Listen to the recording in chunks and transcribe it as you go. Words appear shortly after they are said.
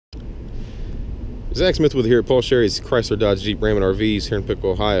Zach Smith with you here at Paul Sherry's Chrysler Dodge Jeep Ram and RVs here in Piqua,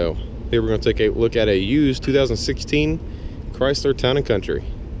 Ohio. Here we're going to take a look at a used 2016 Chrysler Town & Country.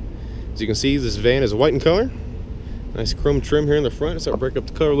 As you can see, this van is white in color. Nice chrome trim here in the front. So I'll break up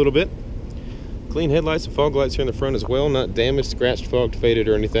the color a little bit. Clean headlights and fog lights here in the front as well. Not damaged, scratched, fogged, faded,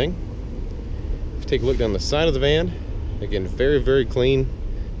 or anything. If you take a look down the side of the van, again, very, very clean.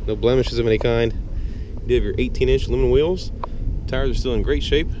 No blemishes of any kind. You do have your 18-inch aluminum wheels. Tires are still in great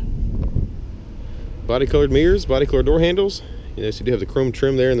shape. Body colored mirrors, body colored door handles. You notice you do have the chrome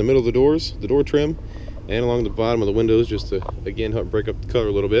trim there in the middle of the doors, the door trim, and along the bottom of the windows, just to again help break up the color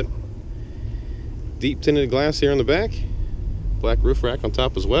a little bit. Deep tinted glass here on the back, black roof rack on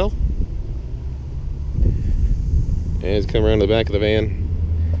top as well. And as you come around to the back of the van,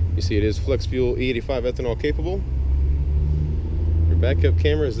 you see it is flex fuel E85 ethanol capable. Your backup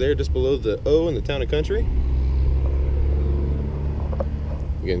camera is there just below the O in the Town & Country.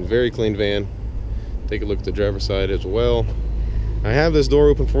 Again, very clean van. Take a look at the driver's side as well. I have this door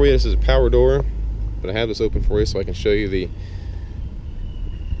open for you. This is a power door, but I have this open for you so I can show you the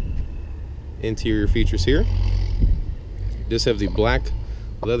interior features here. Just have the black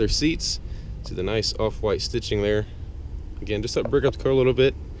leather seats. See the nice off-white stitching there. Again, just to break up the color a little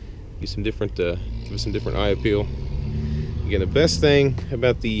bit, give some different, give us some different eye appeal. Again, the best thing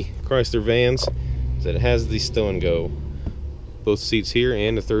about the Chrysler vans is that it has the stow and go. Both seats here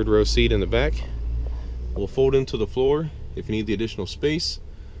and the third row seat in the back will fold into the floor if you need the additional space,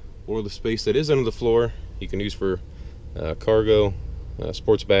 or the space that is under the floor you can use for cargo,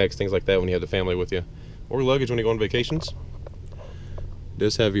 sports bags, things like that when you have the family with you, or luggage when you go on vacations. It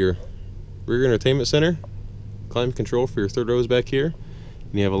does have your rear entertainment center, climate control for your third rows back here,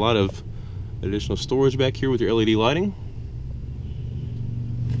 and you have a lot of additional storage back here with your LED lighting.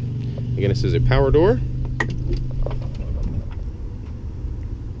 Again, this is a power door.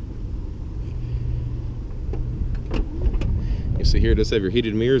 You see here it does have your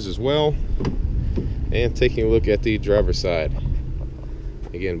heated mirrors as well. And taking a look at the driver's side,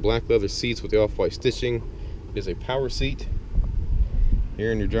 again, black leather seats with the off-white stitching. It is a power seat.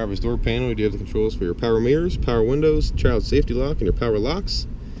 Here in your driver's door panel, you do have the controls for your power mirrors, power windows, child safety lock, and your power locks.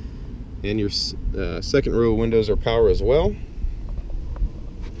 And your second row windows are power as well.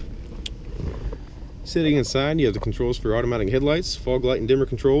 Sitting inside, you have the controls for your automatic headlights, fog light and dimmer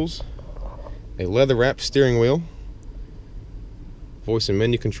controls, a leather wrapped steering wheel, voice and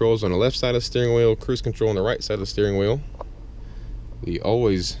menu controls on the left side of the steering wheel, cruise control on the right side of the steering wheel. The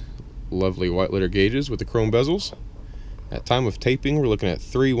always lovely white letter gauges with the chrome bezels. At time of taping, we're looking at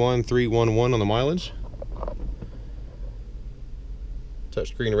 31311 on the mileage.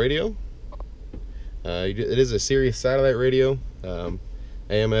 Touchscreen radio. It is a Sirius satellite radio.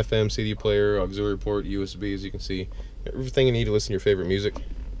 AM, FM, CD player, auxiliary port, USB, as you can see. Everything you need to listen to your favorite music.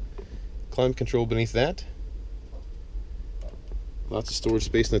 Climate control beneath that. Lots of storage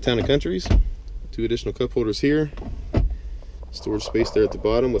space in the Town & Countries. 2 additional cup holders here. Storage space there at the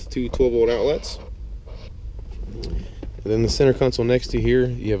bottom with 2 12-volt outlets. And then the center console next to here,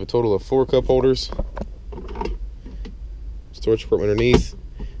 you have a total of 4 cup holders. Storage compartment underneath.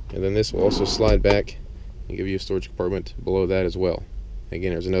 And then this will also slide back and give you a storage compartment below that as well.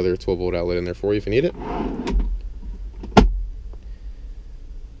 Again, there's another 12-volt outlet in there for you if you need it.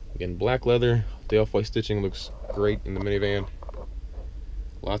 Again, black leather. The off-white stitching looks great in the minivan.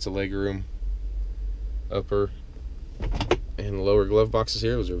 Lots of leg room. Upper and lower glove boxes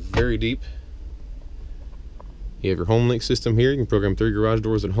here. Those are very deep. You have your home link system here. You can program 3 garage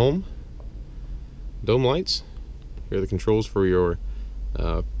doors at home. Dome lights. Here are the controls for your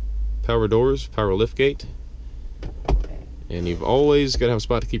power doors, power lift gate. And you've always got to have a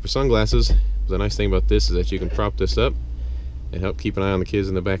spot to keep your sunglasses. The nice thing about this is that you can prop this up and help keep an eye on the kids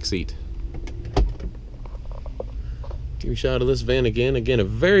in the back seat. Give you a shot of this van again. Again, a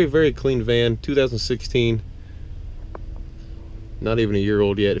very, very clean van, 2016. Not even a year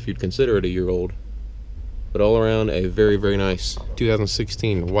old yet, if you'd consider it a year old. But all around, a very, very nice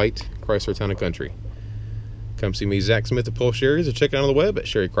 2016 white Chrysler Town & Country. Come see me, Zach Smith at Paul Sherry's, or check it out on the web at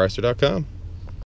sherrychrysler.com.